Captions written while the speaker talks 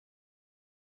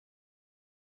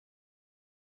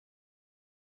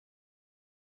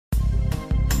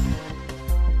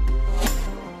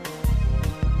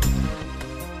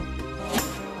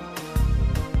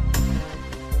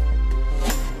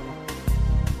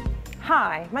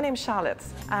Hi, my name's Charlotte.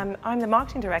 I'm the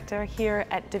marketing director here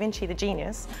at Da Vinci the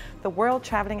Genius, the world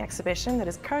travelling exhibition that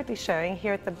is currently showing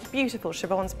here at the beautiful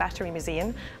Siobhan's Battery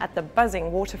Museum at the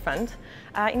buzzing waterfront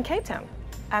in Cape Town.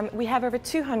 We have over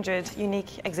 200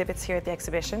 unique exhibits here at the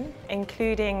exhibition,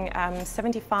 including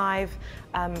 75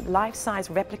 life-size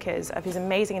replicas of his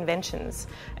amazing inventions,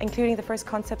 including the first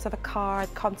concepts of a car,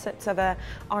 concepts of an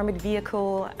armoured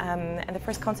vehicle, and the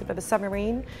first concept of a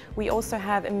submarine. We also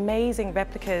have amazing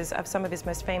replicas of some of his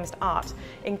most famous art,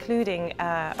 including,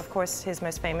 of course, his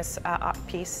most famous art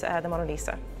piece, the Mona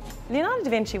Lisa. Leonardo da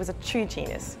Vinci was a true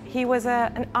genius. He was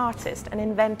an artist, an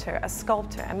inventor, a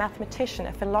sculptor, a mathematician,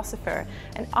 a philosopher,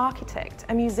 an architect,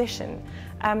 a musician.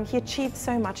 He achieved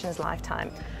so much in his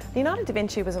lifetime. Leonardo da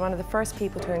Vinci was one of the first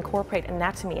people to incorporate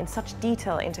anatomy in such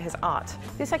detail into his art.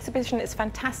 This exhibition is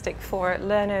fantastic for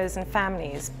learners and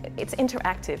families. It's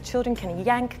interactive. Children can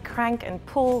yank, crank and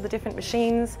pull the different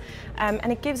machines,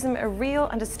 and it gives them a real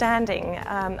understanding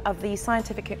of the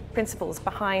scientific principles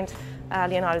behind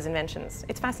Leonardo's inventions.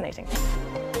 It's fascinating.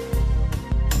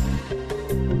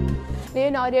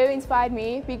 Leonardo inspired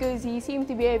me because he seemed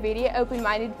to be a very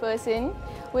open-minded person.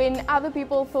 When other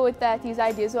people thought that his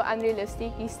ideas were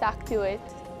unrealistic, he stuck to it.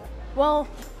 Well,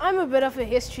 I'm a bit of a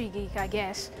history geek, I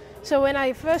guess. So when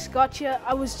I first got here,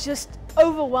 I was just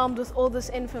overwhelmed with all this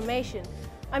information.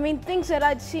 I mean, things that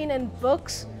I'd seen in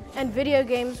books and video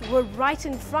games were right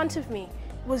in front of me.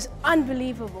 It was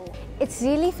unbelievable. It's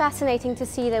really fascinating to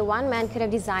see that one man could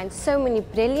have designed so many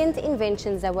brilliant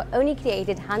inventions that were only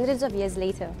created hundreds of years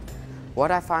later. What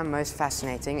I find most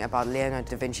fascinating about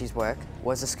Leonardo da Vinci's work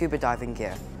was the scuba diving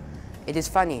gear. It is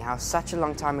funny how such a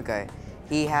long time ago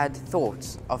he had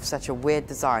thoughts of such a weird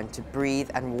design to breathe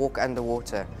and walk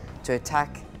underwater to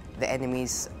attack the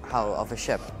enemy's hull of a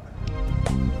ship.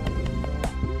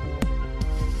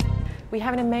 We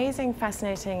have an amazing,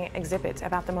 fascinating exhibit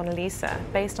about the Mona Lisa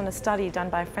based on a study done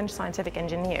by a French scientific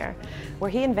engineer where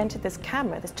he invented this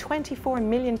camera, this 24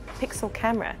 million pixel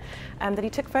camera that he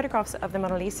took photographs of the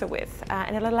Mona Lisa with,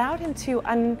 and it allowed him to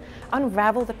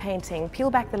unravel the painting,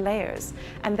 peel back the layers,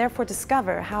 and therefore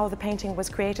discover how the painting was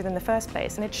created in the first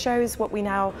place. And it shows what we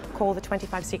now call the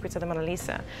 25 secrets of the Mona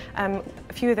Lisa. A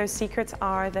few of those secrets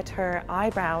are that her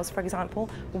eyebrows, for example,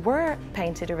 were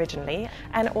painted originally,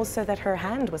 and also that her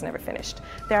hand was never finished.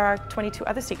 There are 22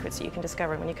 other secrets that you can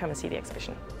discover when you come and see the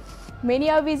exhibition.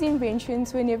 Many of his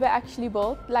inventions were never actually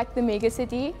built, like the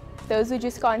megacity. Those were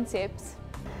just concepts.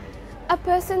 I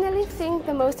personally think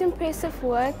the most impressive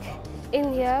work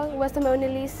in here was the Mona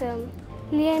Lisa.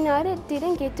 Leonardo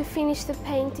didn't get to finish the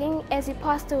painting as he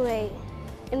passed away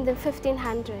in the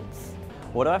 1500s.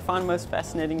 What I find most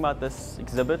fascinating about this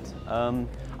exhibit, I'd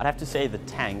have to say the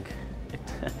tank.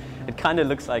 It kind of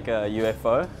looks like a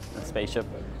UFO, a spaceship.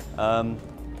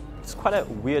 It's quite a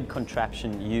weird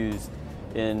contraption used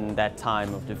in that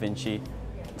time of Da Vinci,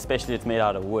 especially it's made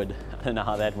out of wood. I don't know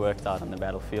how that worked out on the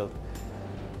battlefield.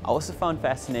 I also found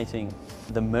fascinating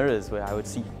the mirrors where I would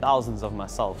see thousands of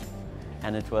myself,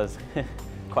 and it was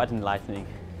quite enlightening.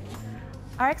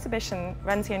 Our exhibition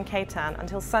runs here in Cape Town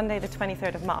until Sunday the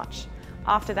 23rd of March.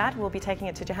 After that, we'll be taking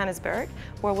it to Johannesburg,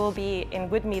 where we'll be in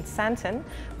Woodmead, Sandton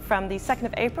from the 2nd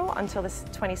of April until the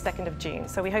 22nd of June.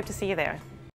 So we hope to see you there.